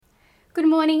Good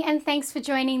morning and thanks for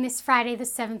joining this Friday the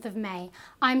 7th of May.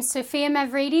 I'm Sophia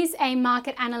Mavridis, a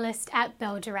market analyst at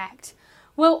Bell Direct.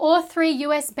 Well, all three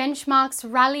US benchmarks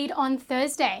rallied on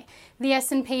Thursday. The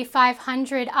S&P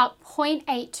 500 up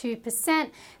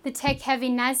 0.82%, the tech-heavy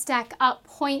Nasdaq up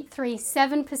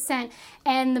 0.37%,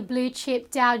 and the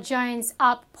blue-chip Dow Jones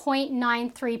up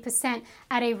 0.93%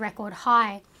 at a record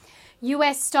high.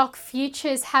 US stock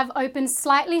futures have opened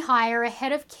slightly higher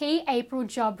ahead of key April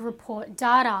job report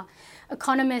data.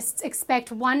 Economists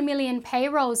expect 1 million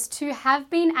payrolls to have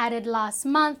been added last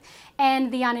month,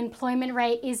 and the unemployment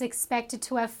rate is expected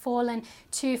to have fallen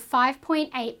to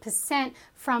 5.8%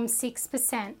 from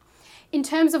 6%. In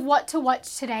terms of what to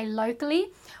watch today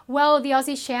locally, well, the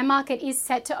Aussie share market is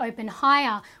set to open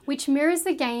higher, which mirrors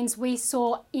the gains we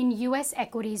saw in US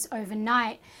equities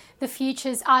overnight. The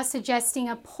futures are suggesting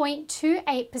a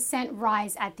 0.28%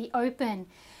 rise at the open.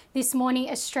 This morning,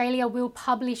 Australia will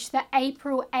publish the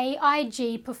April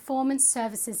AIG Performance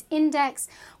Services Index,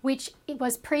 which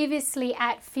was previously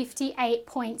at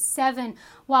 58.7,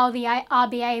 while the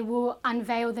RBA will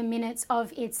unveil the minutes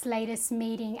of its latest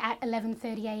meeting at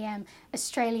 11:30 a.m.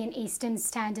 Australian Eastern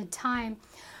Standard Time.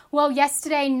 Well,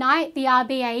 yesterday night, the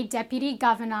RBA Deputy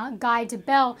Governor, Guy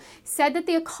Debelle, said that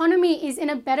the economy is in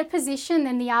a better position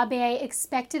than the RBA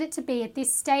expected it to be at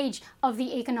this stage of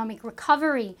the economic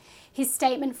recovery. His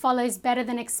statement follows better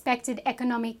than expected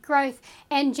economic growth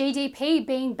and GDP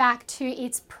being back to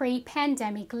its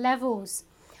pre-pandemic levels.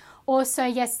 Also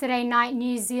yesterday night,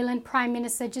 New Zealand Prime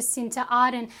Minister Jacinta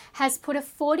Ardern has put a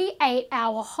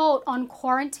 48-hour halt on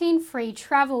quarantine-free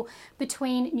travel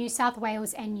between New South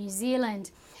Wales and New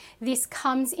Zealand. This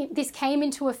came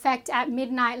into effect at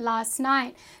midnight last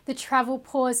night. The travel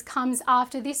pause comes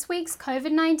after this week's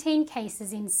COVID-19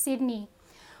 cases in Sydney.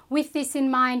 With this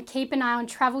in mind, keep an eye on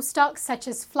travel stocks such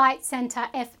as Flight Centre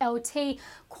FLT,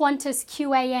 Qantas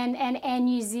QAN and Air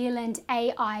New Zealand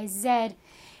AIZ.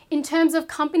 In terms of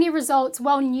company results,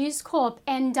 well, News Corp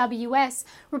NWS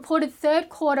reported third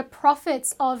quarter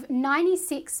profits of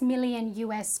 $96 million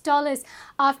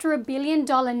after $1 billion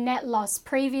net loss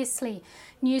previously.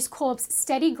 News Corp's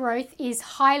steady growth is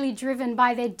highly driven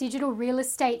by their digital real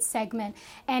estate segment,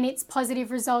 and its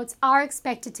positive results are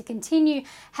expected to continue,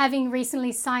 having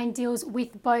recently signed deals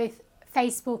with both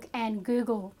Facebook and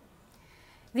Google.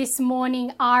 This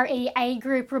morning, REA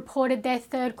Group reported their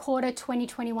third quarter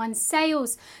 2021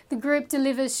 sales. The group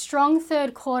delivers strong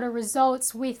third quarter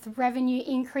results with revenue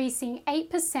increasing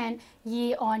 8%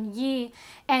 year on year.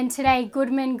 And today,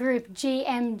 Goodman Group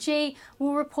GMG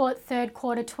will report third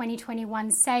quarter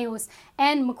 2021 sales,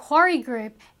 and Macquarie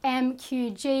Group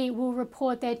MQG will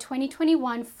report their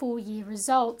 2021 full year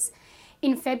results.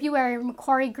 In February,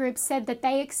 Macquarie Group said that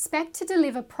they expect to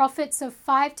deliver profits of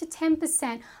 5 to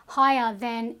 10% higher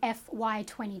than FY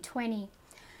 2020.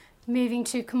 Moving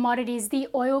to commodities, the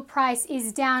oil price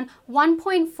is down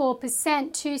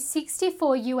 1.4% to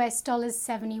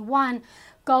 $64.71.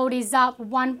 Gold is up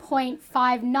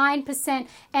 1.59%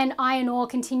 and iron ore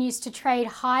continues to trade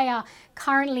higher,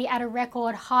 currently at a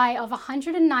record high of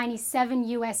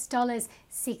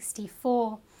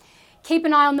 $197.64. Keep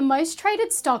an eye on the most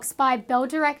traded stocks by Bell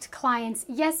Direct clients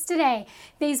yesterday.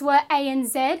 These were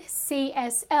ANZ,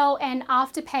 CSL and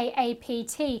Afterpay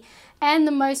APT. And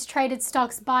the most traded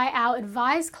stocks by our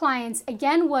advised clients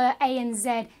again were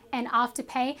ANZ and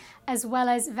Afterpay, as well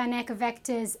as Vanek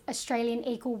Vector's Australian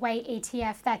Equal Weight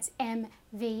ETF, that's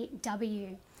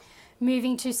MVW.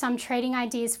 Moving to some trading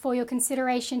ideas for your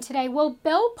consideration today. Well,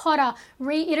 Bell Potter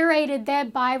reiterated their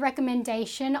buy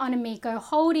recommendation on Amico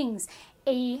Holdings,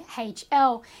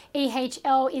 EHL.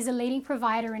 EHL is a leading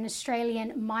provider in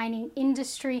Australian mining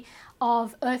industry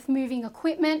of earth-moving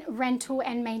equipment, rental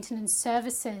and maintenance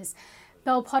services.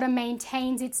 Bell Potter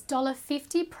maintains its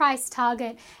 $50 price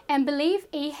target and believe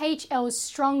EHL's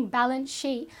strong balance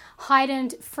sheet,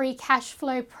 heightened free cash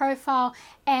flow profile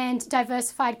and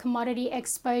diversified commodity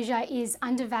exposure is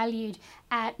undervalued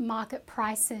at market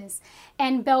prices.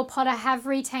 And Bell Potter have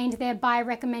retained their buy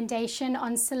recommendation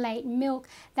on Salate Milk,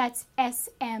 that's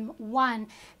SM1,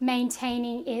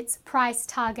 maintaining its price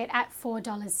target at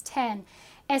 $4.10.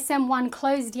 SM1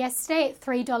 closed yesterday at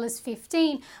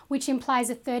 $3.15, which implies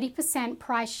a 30%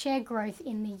 price share growth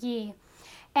in the year.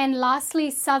 And lastly,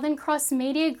 Southern Cross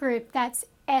Media Group, that's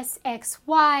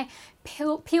SXY,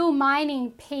 Peel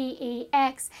Mining,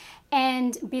 PEX,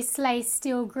 and Bisley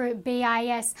Steel Group,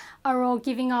 BIS, are all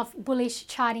giving off bullish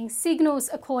charting signals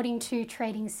according to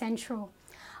Trading Central.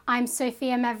 I'm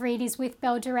Sophia Mavridis with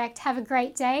Bell Direct. Have a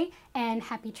great day and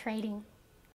happy trading.